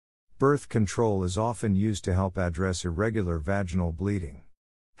Birth control is often used to help address irregular vaginal bleeding.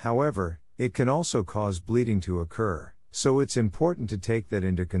 However, it can also cause bleeding to occur, so it's important to take that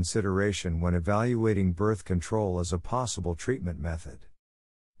into consideration when evaluating birth control as a possible treatment method.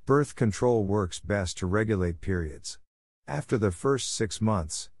 Birth control works best to regulate periods. After the first 6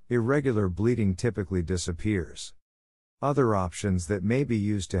 months, irregular bleeding typically disappears. Other options that may be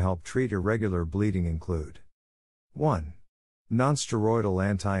used to help treat irregular bleeding include 1. Nonsteroidal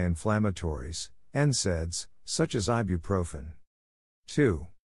anti-inflammatories, NSAIDs, such as ibuprofen. 2.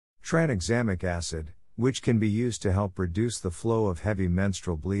 Tranexamic acid, which can be used to help reduce the flow of heavy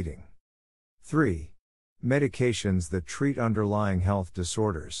menstrual bleeding. 3. Medications that treat underlying health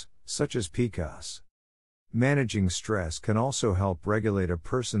disorders, such as PCOS. Managing stress can also help regulate a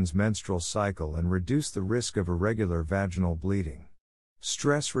person's menstrual cycle and reduce the risk of irregular vaginal bleeding.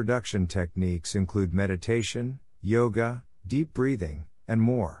 Stress reduction techniques include meditation, yoga, deep breathing, and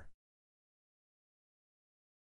more.